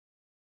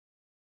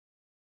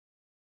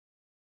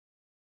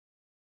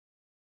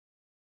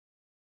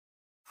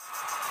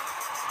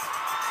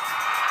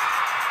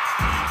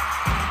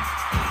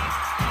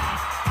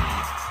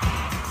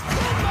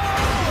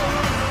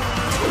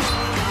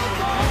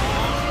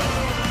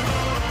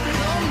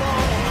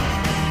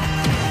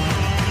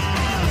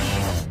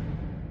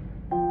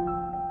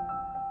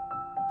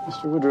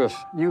Mr. Woodroof,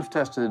 you've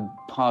tested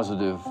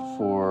positive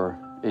for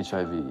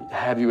HIV.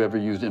 Have you ever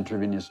used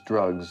intravenous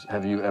drugs?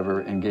 Have you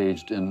ever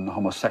engaged in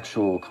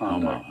homosexual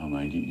conduct?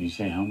 Homo. Did you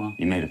say homo?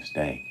 You made a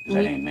mistake.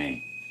 That ain't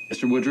me.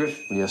 Mr.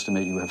 Woodroof, we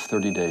estimate you have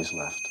 30 days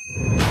left.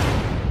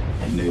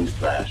 And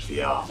newsflash for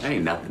y'all. There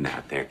ain't nothing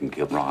out there can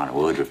kill Ron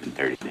Woodroof in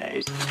 30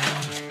 days.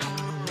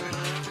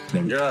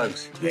 Them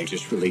drugs, they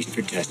just released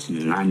for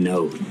testing, and I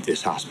know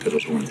this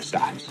hospital's one of the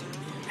sites.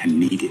 I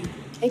need it.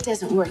 It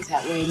doesn't work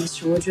that way,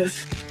 Mr.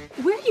 Woodroof.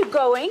 Where are you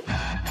going?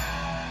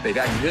 They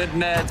got good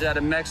meds out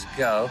of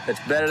Mexico that's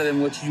better than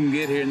what you can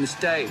get here in the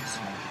States.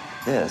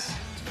 This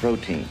is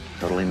protein,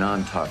 totally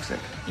non-toxic.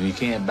 And you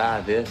can't buy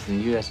this in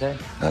the USA?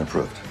 Not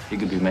approved. You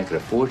could be making a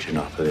fortune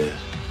off of this.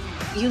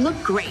 You look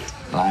great.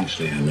 Well,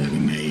 actually, I look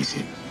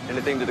amazing.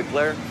 Anything to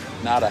declare?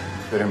 Nada.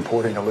 But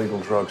importing illegal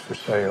drugs for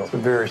sale is a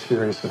very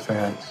serious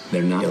offense.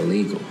 They're not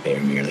illegal.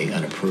 They're merely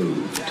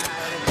unapproved.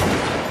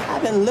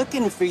 I've been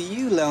looking for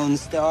you, Lone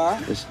Star.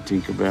 Listen,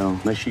 Tinkerbell,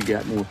 unless you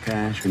got more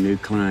cash or new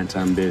clients,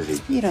 I'm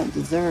busy. You don't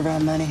deserve our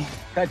money.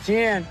 Cut you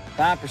in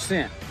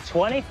 5%.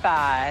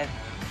 25.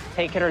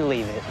 Take it or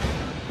leave it.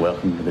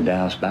 Welcome to the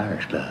Dallas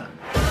Buyers Club.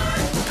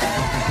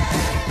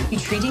 You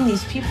treating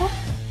these people?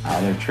 How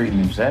they're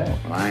treating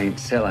themselves. I ain't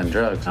selling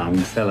drugs. I'm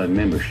selling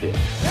membership.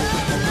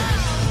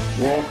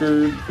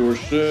 Walker,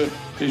 Dorsett,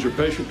 these are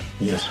patients.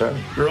 Yes, sir.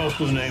 They're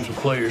also the names of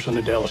players on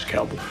the Dallas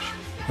Cowboys.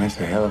 That's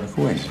a hell of a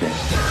coincidence.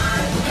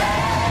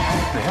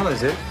 The hell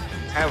is it?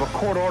 I have a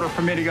court order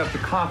permitting us to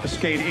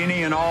confiscate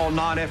any and all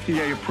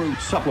non-FDA approved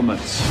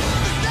supplements.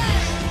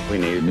 We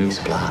need a new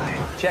supply.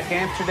 Check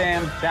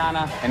Amsterdam,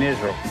 China, and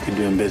Israel. We could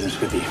doing business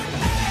with you.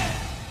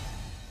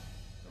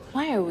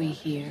 Why are we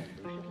here?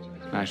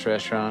 Nice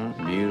restaurant,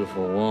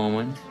 beautiful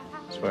woman.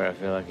 I swear I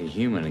feel like a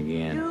human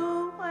again.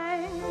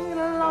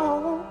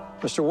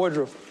 Mr.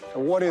 Woodroof,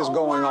 what is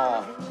going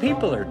on?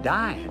 People are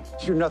dying.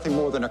 You're nothing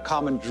more than a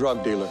common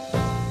drug dealer.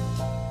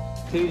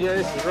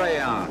 AIDS-es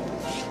Rayonban.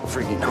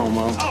 Freaking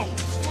homo.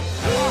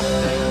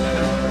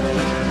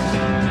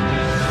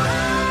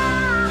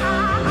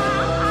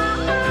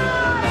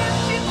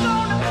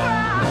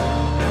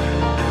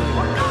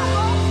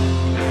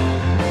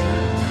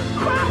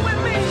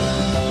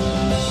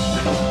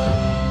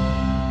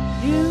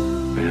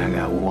 Man, I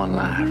got one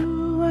life.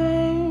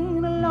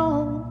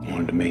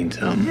 Wanted to mean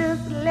something.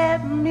 Just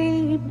let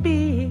me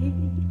be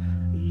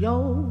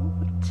your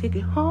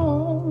ticket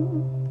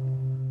home.